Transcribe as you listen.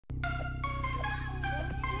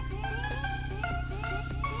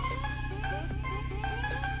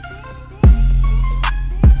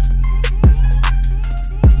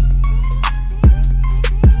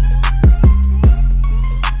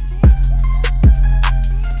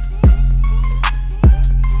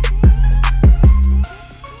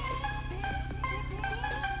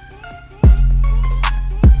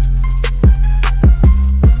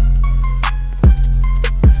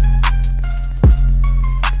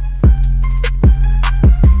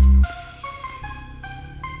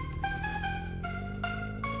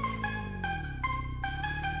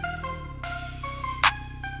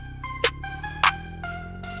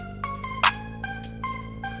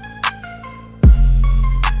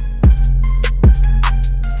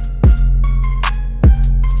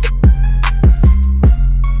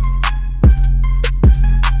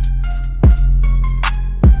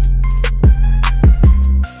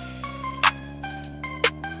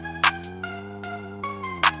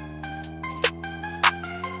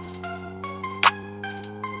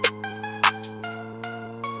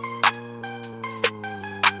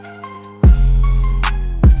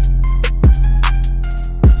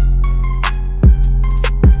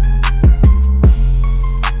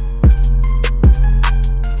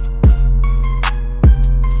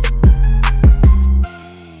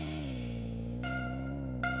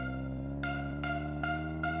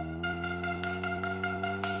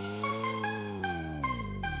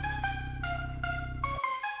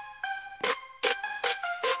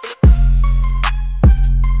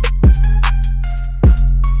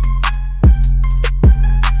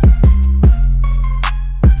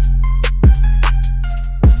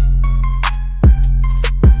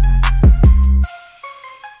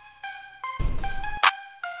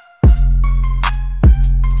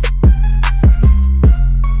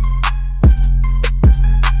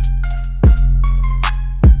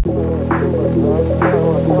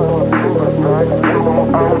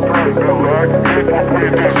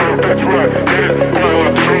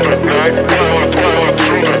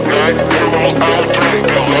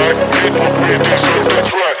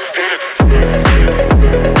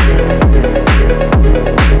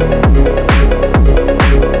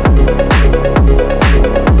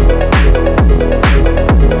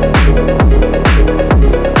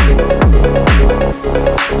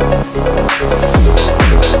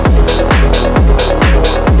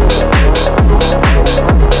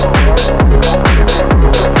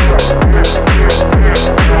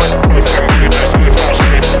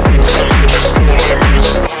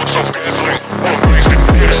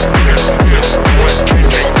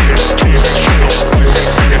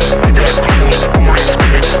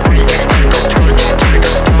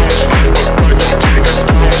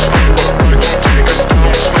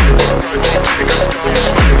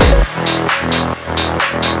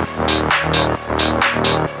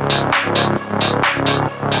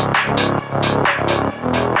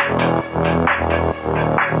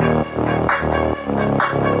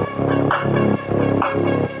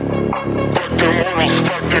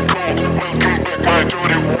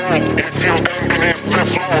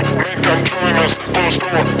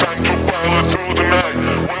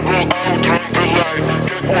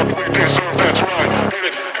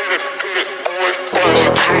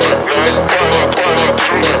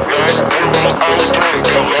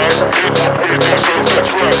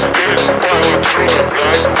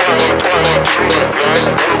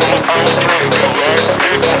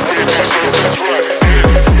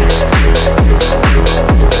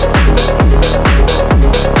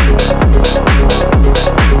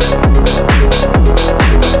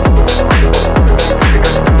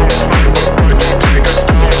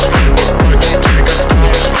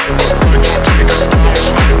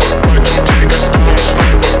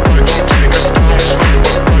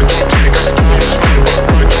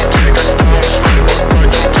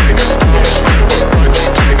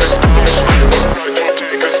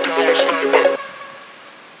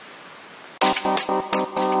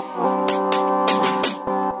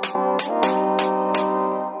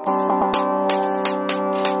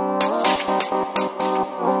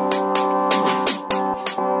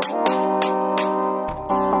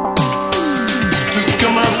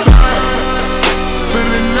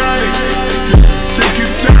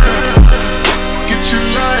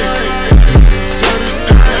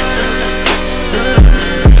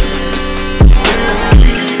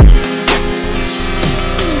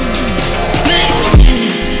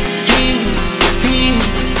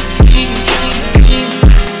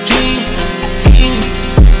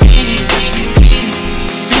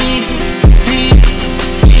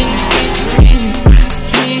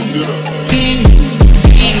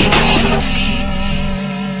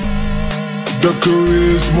The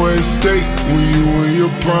career's more at stake when you in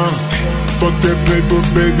your prime. Fuck that paper,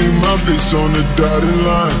 baby, my face on the dotted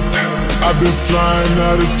line. I've been flying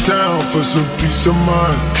out of town for some peace of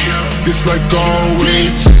mind. It's like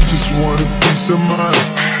always, just want a peace of mind.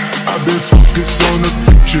 I've been focused on the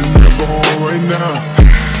future, never on right now.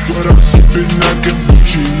 What I'm sipping, I can put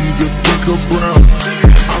you either pink or brown.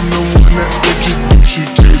 I'm the one that introduced you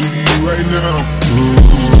to you right now.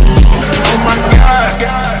 Oh my God,